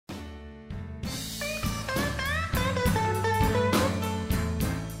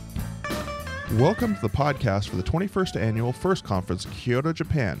Welcome to the podcast for the 21st Annual FIRST Conference, Kyoto,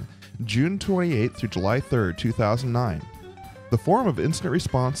 Japan, June 28th through July 3rd, 2009. The Forum of Incident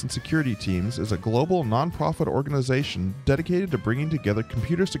Response and Security Teams is a global nonprofit organization dedicated to bringing together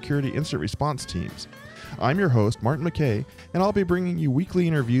computer security incident response teams. I'm your host, Martin McKay, and I'll be bringing you weekly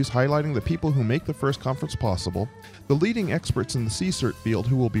interviews highlighting the people who make the FIRST Conference possible, the leading experts in the CSIRT field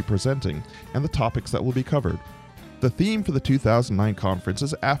who will be presenting, and the topics that will be covered. The theme for the 2009 conference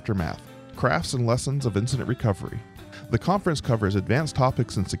is Aftermath, Crafts and Lessons of Incident Recovery. The conference covers advanced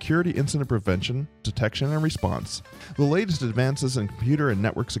topics in security incident prevention, detection, and response, the latest advances in computer and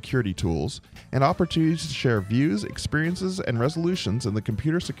network security tools, and opportunities to share views, experiences, and resolutions in the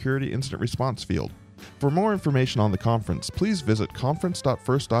computer security incident response field. For more information on the conference, please visit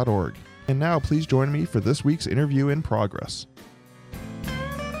conference.first.org. And now please join me for this week's interview in progress.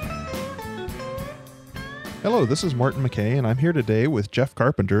 Hello, this is Martin McKay, and I'm here today with Jeff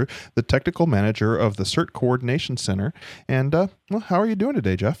Carpenter, the Technical Manager of the CERT Coordination Center. And, how are you doing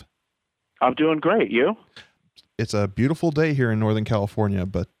today, Jeff? I'm doing great. You? It's a beautiful day here in Northern California,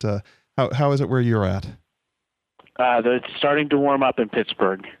 but how is it where you're at? It's starting to warm up in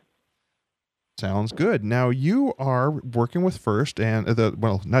Pittsburgh. Sounds good. Now, you are working with FIRST, and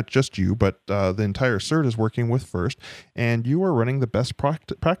not just you, but the entire CERT is working with FIRST, and you are running the Best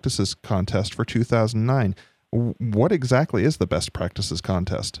Practices Contest for 2009. What exactly is the Best Practices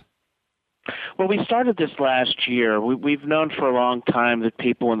Contest? Well, we started this last year. We've known for a long time that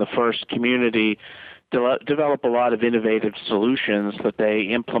people in the FIRST community develop a lot of innovative solutions that they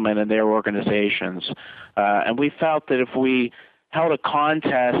implement in their organizations. And we felt that if we held a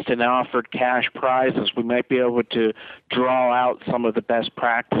contest and offered cash prizes, we might be able to draw out some of the best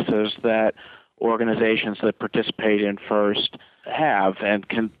practices that organizations that participate in FIRST have and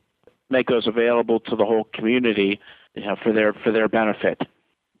can make those available to the whole community, for their benefit.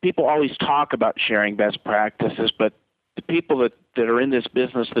 People always talk about sharing best practices, but the people that are in this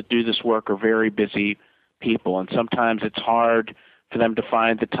business that do this work are very busy people, and sometimes it's hard for them to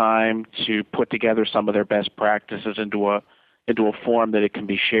find the time to put together some of their best practices into a form that it can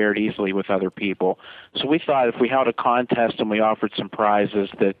be shared easily with other people. So we thought if we held a contest and we offered some prizes,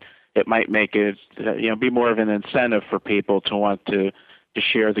 that it might make it, be more of an incentive for people to want to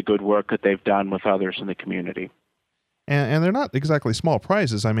share the good work that they've done with others in the community. And they're not exactly small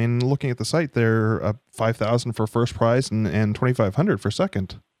prizes. I mean, looking at the site, they're $5,000 for first prize and $2,500 for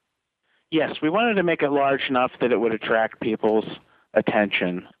second. Yes, we wanted to make it large enough that it would attract people's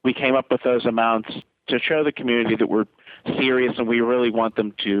attention. We came up with those amounts to show the community that we're serious and we really want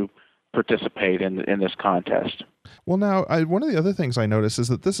them to participate in this contest. Well, now, one of the other things I noticed is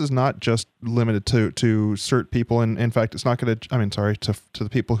that this is not just limited to CERT people, and in fact, it's not going to, to the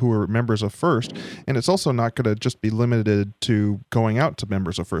people who are members of FIRST, and it's also not going to just be limited to going out to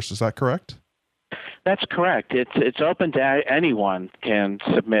members of FIRST. Is that correct? That's correct. It's open to anyone can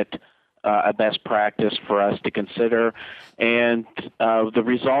submit a best practice for us to consider, and the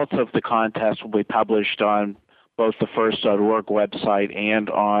results of the contest will be published on both the FIRST.org website and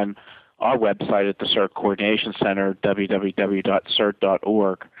on our website at the CERT Coordination Center,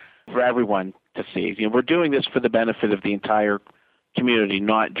 www.cert.org, for everyone to see. We're doing this for the benefit of the entire community,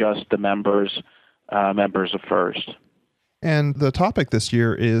 not just the members of FIRST. And the topic this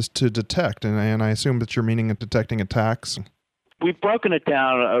year is to detect, and I assume that you're meaning at detecting attacks. We've broken it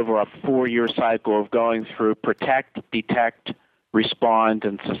down over a 4-year cycle of going through protect, detect, respond,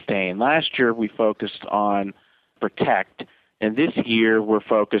 and sustain. Last year we focused on protect, and this year we're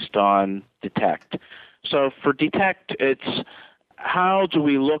focused on detect. So for detect, it's how do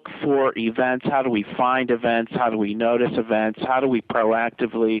we look for events? How do we find events? How do we notice events? How do we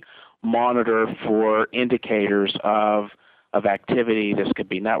proactively monitor for indicators of activity? This could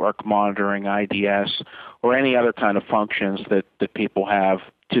be network monitoring, IDS, or any other kind of functions that people have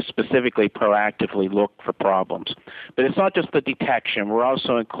to specifically proactively look for problems. But it's not just the detection. We're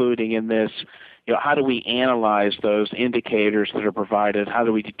also including in this, how do we analyze those indicators that are provided? How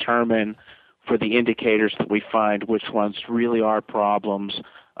do we determine for the indicators that we find which ones really are problems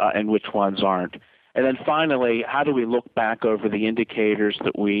and which ones aren't? And then finally, how do we look back over the indicators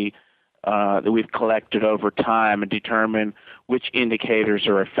that we've collected over time and determine which indicators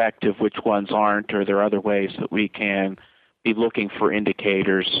are effective, which ones aren't, or there are other ways that we can be looking for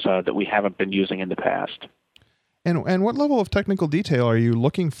indicators that we haven't been using in the past. And what level of technical detail are you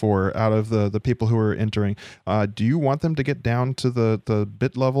looking for out of the people who are entering? Do you want them to get down to the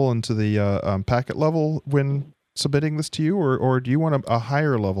bit level and to the packet level when submitting this to you, or do you want a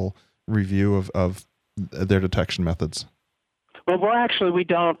higher level review of their detection methods? Well, we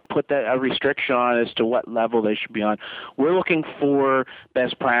don't put a restriction on as to what level they should be on. We're looking for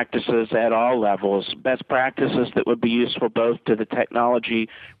best practices at all levels, best practices that would be useful both to the technology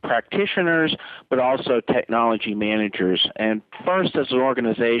practitioners but also technology managers. And FIRST as an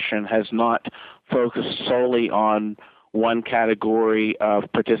organization has not focused solely on one category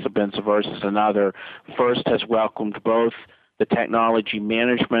of participants versus another. FIRST has welcomed both the technology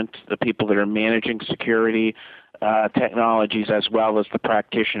management, the people that are managing security technologies, as well as the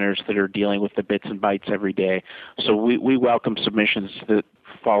practitioners that are dealing with the bits and bytes every day. So we welcome submissions that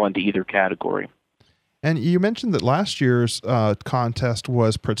fall into either category. And you mentioned that last year's contest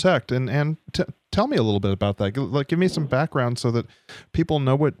was Protect, and tell me a little bit about that. Give me some background so that people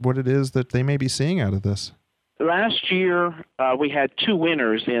know what it is that they may be seeing out of this. Last year, we had two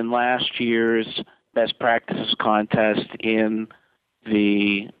winners in last year's Best Practices contest in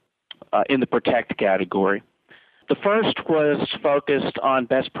the Protect category. The first was focused on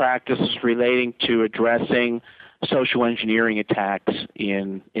best practices relating to addressing social engineering attacks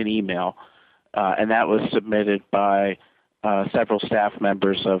in email, and that was submitted by several staff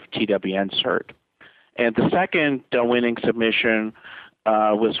members of TWN CERT. And the second winning submission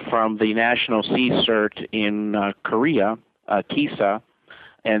was from the National CSIRT in Korea, KISA,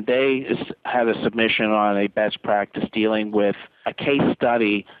 and they had a submission on a best practice dealing with a case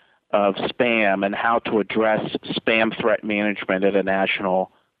study of spam and how to address spam threat management at a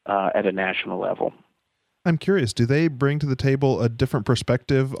national level. I'm curious, do they bring to the table a different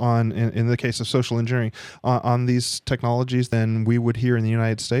perspective on, in the case of social engineering, on these technologies than we would here in the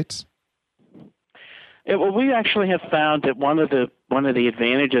United States? Well, we actually have found that one of the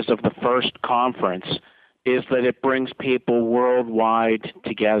advantages of the FIRST conference is that it brings people worldwide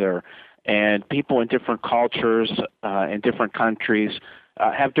together, and people in different cultures, in different countries,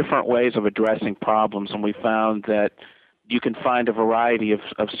 have different ways of addressing problems, and we found that you can find a variety of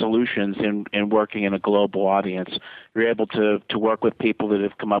solutions in working in a global audience. You're able to work with people that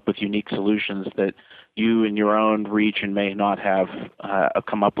have come up with unique solutions that you in your own region may not have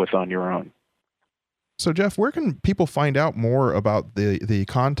come up with on your own. So, Jeff, where can people find out more about the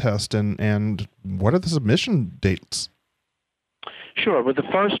contest and what are the submission dates? Sure. Well, the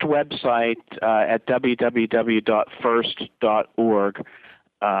FIRST website at www.first.org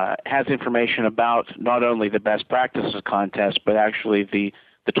has information about not only the Best Practices contest, but actually the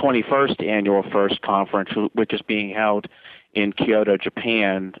 21st annual FIRST conference, which is being held in Kyoto,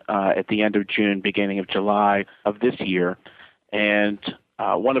 Japan, at the end of June, beginning of July of this year. And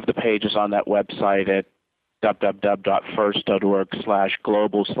one of the pages on that website at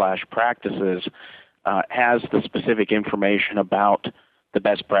www.first.org/global/practices has the specific information about the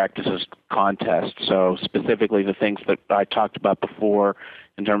Best Practices contest. So specifically the things that I talked about before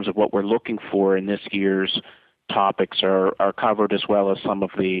in terms of what we're looking for in this year's topics are covered, as well as some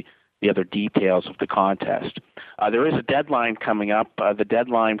of the other details of the contest. There is a deadline coming up. The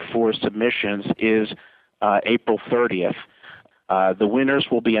deadline for submissions is April 30th. The winners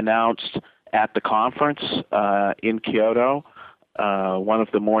will be announced at the conference in Kyoto. One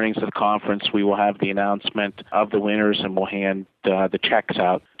of the mornings of the conference, we will have the announcement of the winners, and we'll hand the checks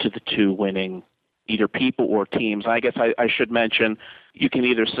out to the two winning either people or teams. I guess I should mention you can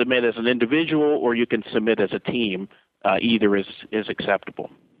either submit as an individual or you can submit as a team. Either is acceptable.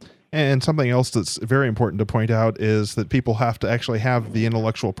 And something else that's very important to point out is that people have to actually have the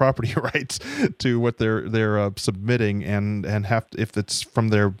intellectual property rights to what they're submitting, and have to, if it's from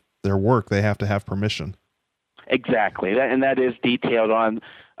their work, they have to have permission. Exactly, and that is detailed on.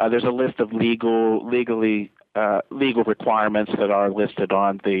 There's a list of legal requirements that are listed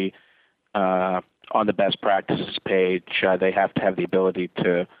on the Best Practices page. They have to have the ability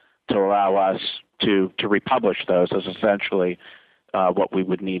to allow us to republish those. Is essentially what we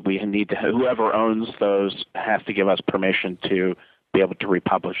would need. We need to, whoever owns those has to give us permission to be able to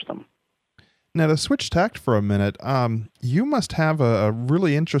republish them. Now, to switch tact for a minute, you must have a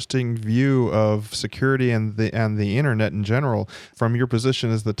really interesting view of security and the internet in general from your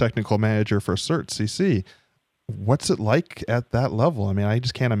position as the technical manager for CERT-CC. What's it like at that level? I mean, I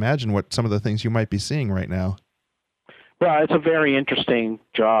just can't imagine what some of the things you might be seeing right now. Well, it's a very interesting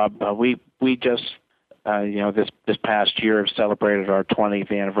job. We just this past year have celebrated our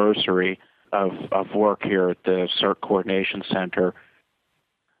 20th anniversary of work here at the CERT Coordination Center.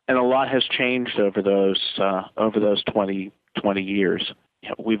 And a lot has changed over those 20 years.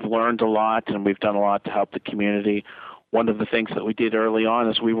 We've learned a lot, and we've done a lot to help the community. One of the things that we did early on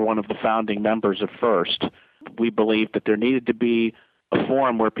is we were one of the founding members of FIRST. We believed that there needed to be a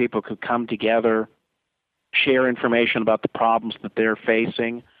forum where people could come together, share information about the problems that they're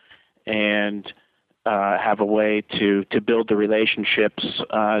facing, and have a way to build the relationships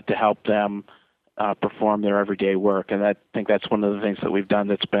to help them perform their everyday work. And I think that's one of the things that we've done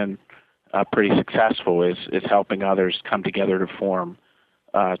that's been pretty successful is helping others come together to form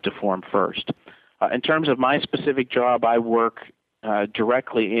first. In terms of my specific job, I work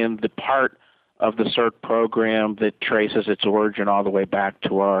directly in the part of the CERT program that traces its origin all the way back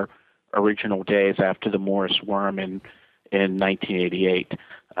to our original days after the Morris worm in 1988.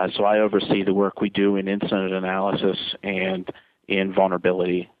 So I oversee the work we do in incident analysis and in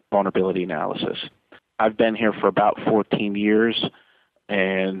vulnerability analysis. I've been here for about 14 years,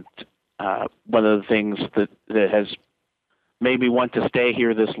 and one of the things that has made me want to stay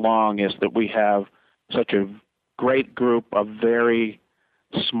here this long is that we have such a great group of very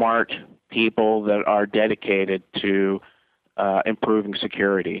smart people that are dedicated to improving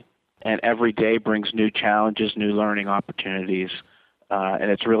security. And every day brings new challenges, new learning opportunities,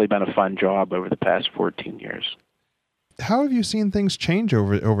 and it's really been a fun job over the past 14 years. How have you seen things change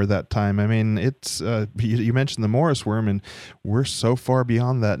over that time? I mean, it's you mentioned the Morris worm, and we're so far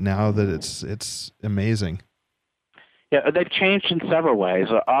beyond that now that it's amazing. Yeah, they've changed in several ways.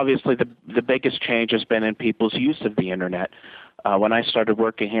 Obviously, the biggest change has been in people's use of the Internet. When I started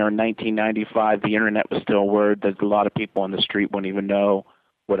working here in 1995, the Internet was still a word that a lot of people on the street wouldn't even know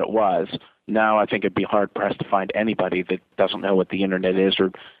what it was. Now I think it'd be hard-pressed to find anybody that doesn't know what the Internet is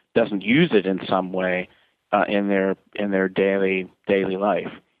or doesn't use it in some way in their daily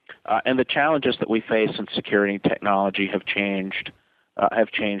life. And the challenges that we face in security and technology have changed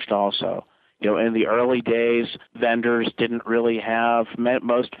also. You know, in the early days, most vendors didn't really have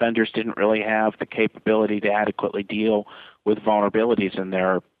the capability to adequately deal with vulnerabilities in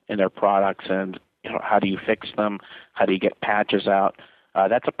their products, and how do you fix them? How do you get patches out?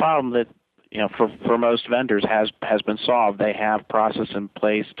 That's a problem that for most vendors has been solved. They have process in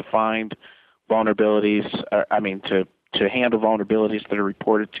place to find vulnerabilities. To handle vulnerabilities that are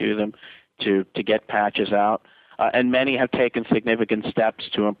reported to them, to get patches out. And many have taken significant steps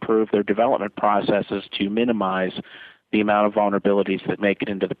to improve their development processes to minimize the amount of vulnerabilities that make it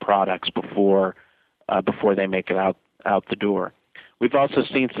into the products before they make it out the door. We've also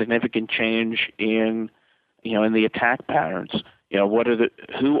seen significant change in the attack patterns.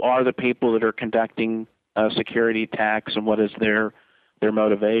 Who are the people that are conducting security attacks, and what is their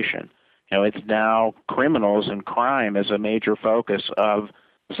motivation? It's now criminals and crime as a major focus of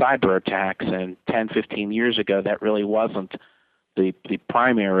cyber attacks, and 10, 15 years ago, that really wasn't the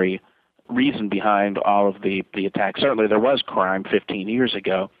primary reason behind all of the attacks. Certainly there was crime 15 years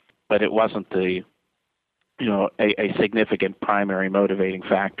ago, but it wasn't a significant primary motivating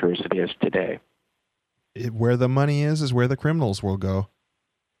factor as it is today. Where the money is where the criminals will go.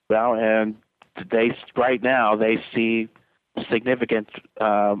 Well, and right now they see significant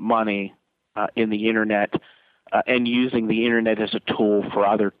money in the Internet, and using the Internet as a tool for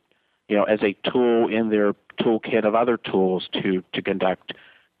as a tool in their toolkit of other tools to conduct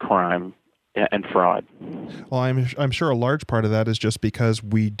crime and fraud. Well, I'm sure a large part of that is just because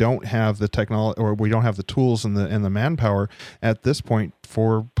we don't have the technology, or we don't have the tools and the manpower at this point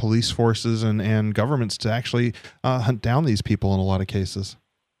for police forces and governments to actually hunt down these people in a lot of cases.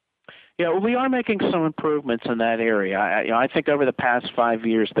 Yeah, well, we are making some improvements in that area. I think over the past 5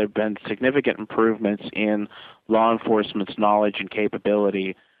 years there have been significant improvements in law enforcement's knowledge and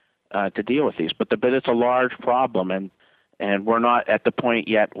capability to deal with these. But it's a large problem, and we're not at the point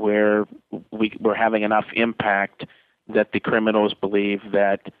yet where we're having enough impact that the criminals believe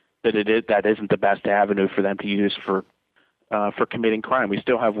that isn't the best avenue for them to use for committing crime. We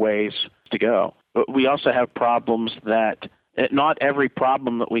still have ways to go. But we also have problems that not every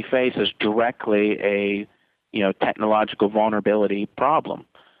problem that we face is directly a technological vulnerability problem.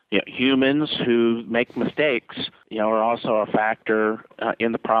 Humans who make mistakes are also a factor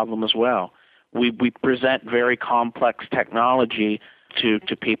in the problem as well. We present very complex technology to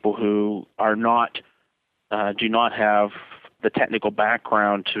people who are do not have the technical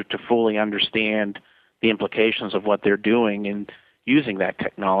background to fully understand the implications of what they're doing in using that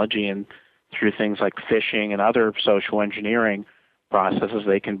technology. And through things like phishing and other social engineering processes,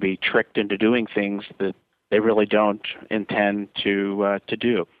 they can be tricked into doing things that they really don't intend to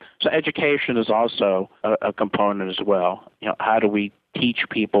do. So education is also a component as well. How do we teach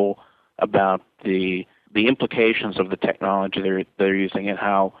people about the implications of the technology they're using, and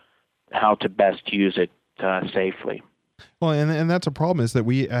how to best use it safely? Well, and that's a problem, is that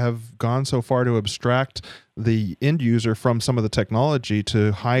we have gone so far to abstract the end user from some of the technology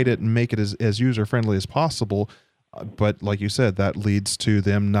to hide it and make it as user-friendly as possible. But like you said, that leads to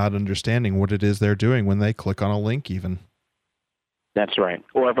them not understanding what it is they're doing when they click on a link even. That's right.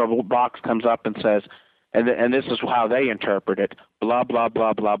 Or if a box comes up and says, and this is how they interpret it, blah, blah,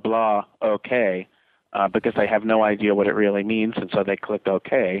 blah, blah, blah, okay, because they have no idea what it really means, and so they click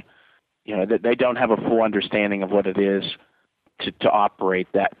okay. They don't have a full understanding of what it is to operate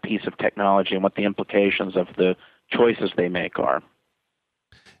that piece of technology and what the implications of the choices they make are.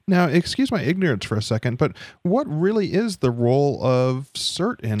 Now, excuse my ignorance for a second, but what really is the role of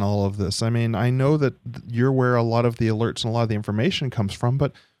CERT in all of this? I mean, I know that you're where a lot of the alerts and a lot of the information comes from,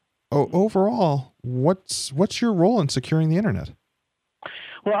 but overall, what's your role in securing the internet?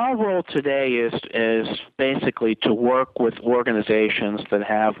 Well, our role today is basically to work with organizations that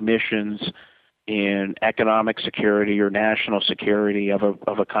have missions in economic security or national security of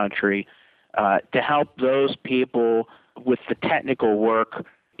a country, to help those people with the technical work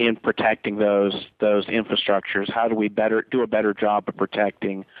in protecting those infrastructures. How do we do a better job of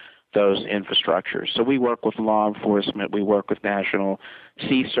protecting those infrastructures? So we work with law enforcement, we work with national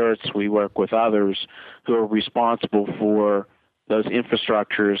CSIRTs, we work with others who are responsible for those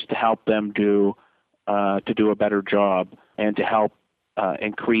infrastructures to help them to do a better job and to help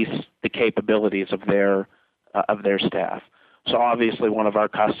increase the capabilities of their staff. So obviously one of our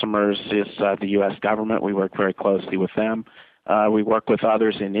customers is the U.S. government. We work very closely with them. We work with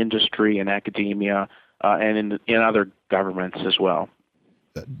others in industry and academia and in other governments as well.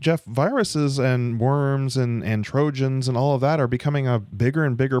 Jeff, viruses and worms and Trojans and all of that are becoming a bigger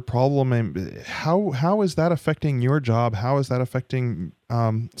and bigger problem. And how is that affecting your job? How is that affecting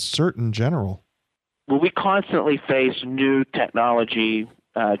CERT in general? Well, we constantly face new technology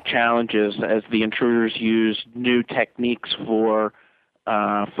challenges as the intruders use new techniques for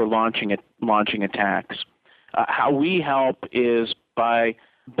launching attacks. How we help is by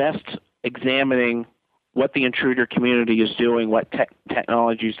best examining what the intruder community is doing, what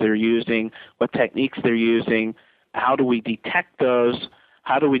technologies they're using, what techniques they're using. How do we detect those?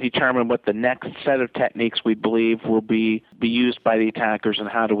 How do we determine what the next set of techniques we believe will be used by the attackers, and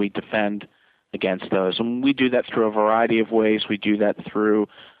how do we defend against those? And we do that through a variety of ways. We do that through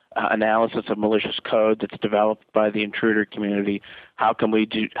analysis of malicious code that's developed by the intruder community. How can we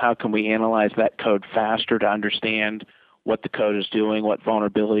analyze that code faster to understand what the code is doing, what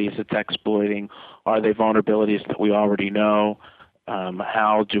vulnerabilities it's exploiting? Are they vulnerabilities that we already know?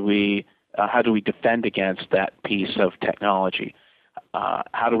 How do we defend against that piece of technology?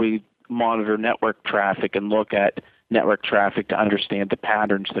 How do we monitor network traffic and look at network traffic to understand the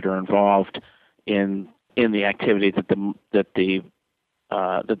patterns that are involved in the activity that the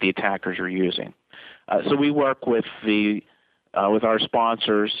attackers are using? So we work with our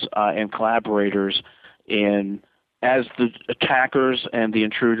sponsors and collaborators as the attackers and the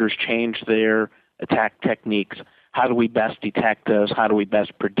intruders change their attack techniques. How do we best detect those? How do we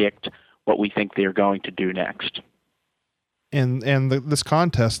best predict what we think they're going to do next? And this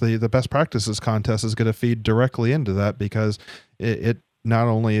contest, the best practices contest, is going to feed directly into that, because it not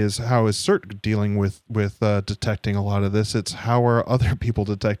only is how is CERT dealing with detecting a lot of this, it's how are other people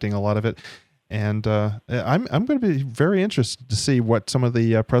detecting a lot of it. And I'm going to be very interested to see what some of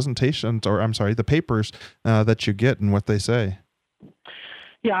the the papers that you get and what they say.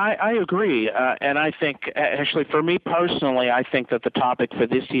 Yeah, I agree. And I think, actually, for me personally, I think that the topic for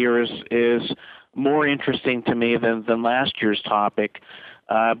this year is more interesting to me than last year's topic,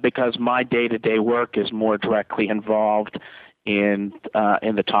 because my day-to-day work is more directly involved in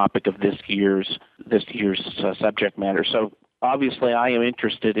the topic of this year's subject matter. So obviously, I am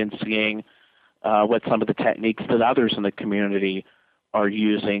interested in seeing what some of the techniques that others in the community are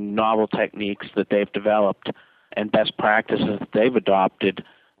using, novel techniques that they've developed, and best practices that they've adopted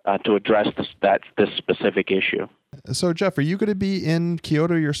to address this specific issue. So, Jeff, are you going to be in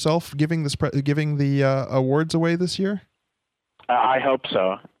Kyoto yourself, giving the awards away this year? I hope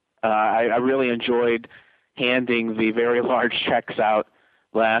so. I really enjoyed handing the very large checks out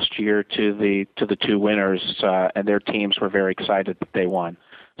last year to the two winners, and their teams were very excited that they won.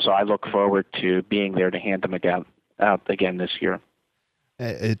 So I look forward to being there to hand them out again this year.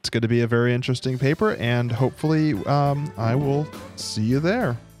 It's going to be a very interesting paper, and hopefully I will see you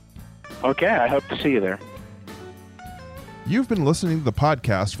there. Okay, I hope to see you there. You've been listening to the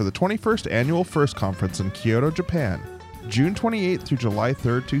podcast for the 21st Annual FIRST Conference in Kyoto, Japan, June 28th through July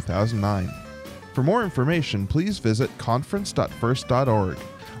 3rd, 2009. For more information, please visit conference.first.org.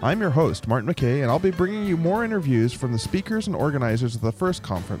 I'm your host, Martin McKay, and I'll be bringing you more interviews from the speakers and organizers of the FIRST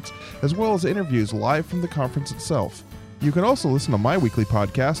Conference, as well as interviews live from the conference itself. You can also listen to my weekly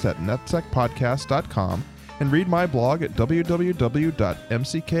podcast at netsecpodcast.com and read my blog at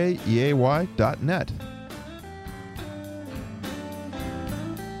www.mckeyay.net.